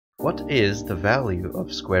What is the value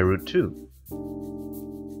of square root 2?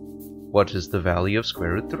 What is the value of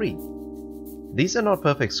square root 3? These are not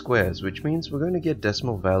perfect squares, which means we're going to get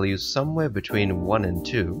decimal values somewhere between 1 and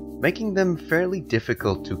 2, making them fairly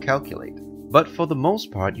difficult to calculate. But for the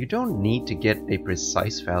most part, you don't need to get a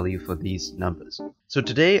precise value for these numbers. So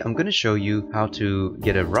today I'm going to show you how to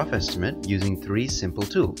get a rough estimate using 3 simple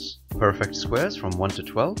tools: perfect squares from 1 to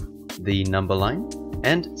 12, the number line,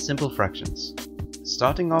 and simple fractions.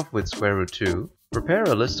 Starting off with square root 2, prepare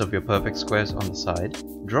a list of your perfect squares on the side,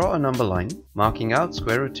 draw a number line, marking out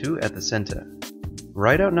square root 2 at the center.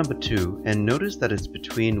 Write out number 2 and notice that it's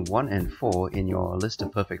between 1 and 4 in your list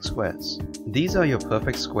of perfect squares. These are your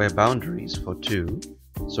perfect square boundaries for 2,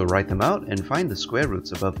 so write them out and find the square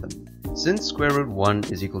roots above them. Since square root 1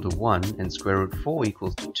 is equal to 1 and square root 4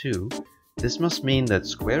 equals to 2, this must mean that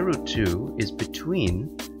square root 2 is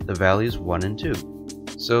between the values 1 and 2.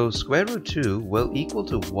 So square root 2 will equal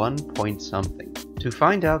to 1 point something. To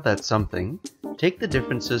find out that something, take the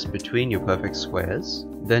differences between your perfect squares,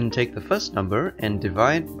 then take the first number and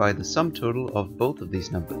divide by the sum total of both of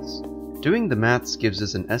these numbers. Doing the maths gives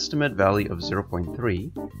us an estimate value of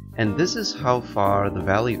 0.3, and this is how far the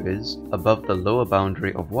value is above the lower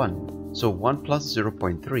boundary of 1. So 1 plus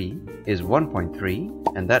 0.3 is 1.3,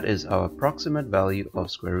 and that is our approximate value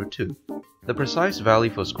of square root 2. The precise value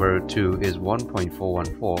for square root 2 is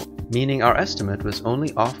 1.414, meaning our estimate was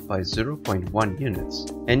only off by 0.1 units.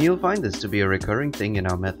 And you'll find this to be a recurring thing in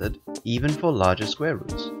our method, even for larger square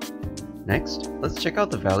roots. Next, let's check out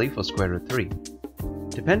the value for square root 3.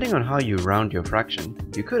 Depending on how you round your fraction,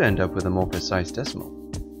 you could end up with a more precise decimal.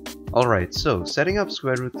 Alright, so setting up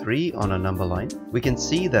square root 3 on a number line, we can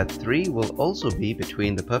see that 3 will also be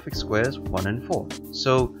between the perfect squares 1 and 4.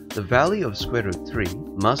 So the value of square root 3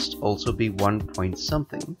 must also be 1 point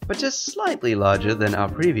something, but just slightly larger than our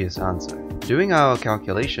previous answer. Doing our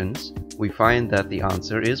calculations, we find that the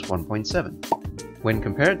answer is 1.7. When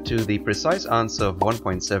compared to the precise answer of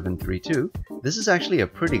 1.732, this is actually a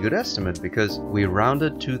pretty good estimate because we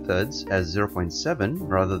rounded 2/3 as 0.7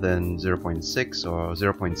 rather than 0.6 or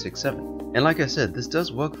 0.67. And like I said, this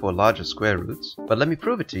does work for larger square roots, but let me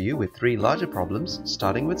prove it to you with 3 larger problems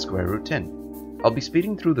starting with square root 10. I'll be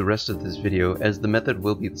speeding through the rest of this video as the method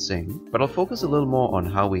will be the same, but I'll focus a little more on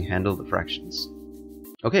how we handle the fractions.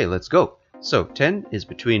 Okay, let's go! So 10 is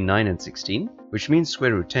between 9 and 16, which means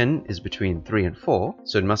square root 10 is between 3 and 4,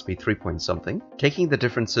 so it must be 3 point something. Taking the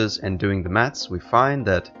differences and doing the maths, we find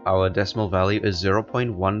that our decimal value is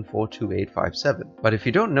 0.142857. But if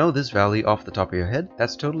you don't know this value off the top of your head,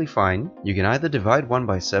 that's totally fine. You can either divide 1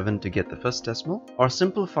 by 7 to get the first decimal, or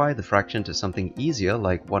simplify the fraction to something easier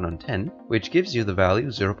like 1 on 10, which gives you the value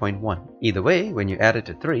 0.1. Either way, when you add it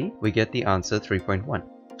to 3, we get the answer 3.1.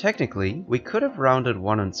 Technically, we could have rounded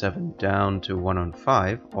 1 on 7 down to 1 on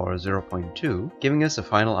 5 or 0.2, giving us a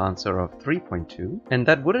final answer of 3.2, and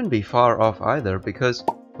that wouldn't be far off either because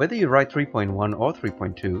whether you write 3.1 or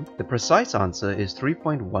 3.2, the precise answer is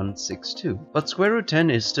 3.162. But square root 10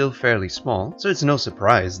 is still fairly small, so it's no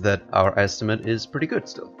surprise that our estimate is pretty good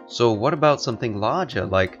still. So what about something larger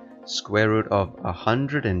like square root of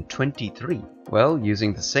 123? Well,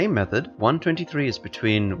 using the same method, 123 is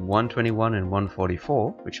between 121 and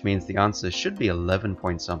 144, which means the answer should be 11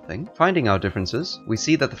 point something. Finding our differences, we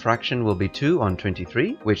see that the fraction will be 2 on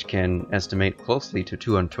 23, which can estimate closely to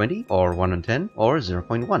 2 on 20, or 1 on 10, or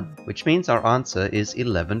 0.1, which means our answer is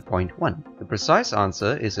 11.1. The precise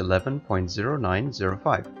answer is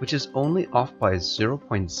 11.0905, which is only off by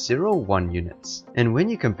 0.01 units. And when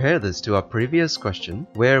you compare this to our previous question,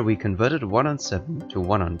 where we converted 1 on 7 to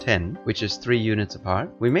 1 on 10, which is 3 units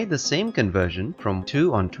apart, we made the same conversion from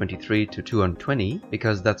 2 on 23 to 2 on 20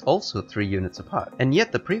 because that's also 3 units apart. And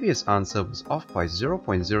yet the previous answer was off by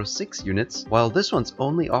 0.06 units, while this one's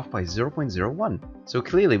only off by 0.01. So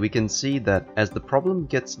clearly we can see that as the problem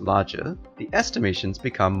gets larger, the estimations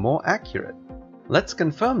become more accurate. Let's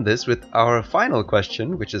confirm this with our final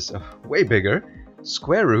question, which is way bigger: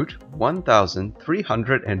 square root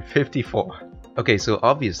 1354. Okay, so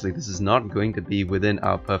obviously this is not going to be within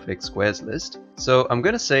our perfect squares list, so I'm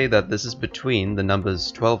going to say that this is between the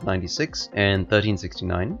numbers 1296 and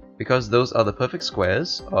 1369, because those are the perfect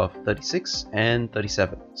squares of 36 and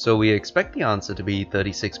 37. So we expect the answer to be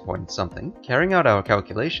 36 point something. Carrying out our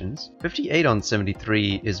calculations, 58 on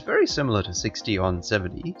 73 is very similar to 60 on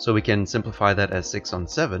 70, so we can simplify that as 6 on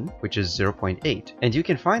 7, which is 0.8, and you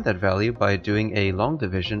can find that value by doing a long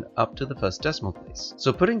division up to the first decimal place.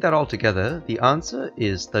 So putting that all together, the answer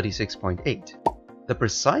is 36.8. The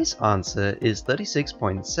precise answer is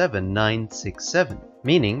 36.7967,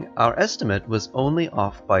 meaning our estimate was only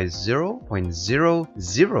off by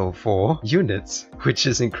 0.004 units, which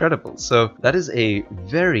is incredible. So that is a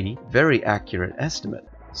very, very accurate estimate.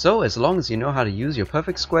 So as long as you know how to use your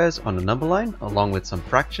perfect squares on a number line, along with some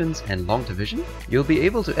fractions and long division, you'll be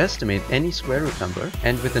able to estimate any square root number,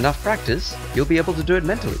 and with enough practice, you'll be able to do it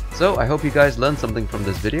mentally. So I hope you guys learned something from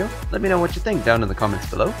this video. Let me know what you think down in the comments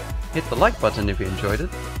below. Hit the like button if you enjoyed it,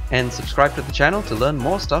 and subscribe to the channel to learn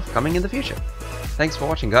more stuff coming in the future. Thanks for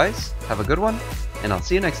watching, guys. Have a good one, and I'll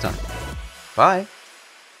see you next time. Bye!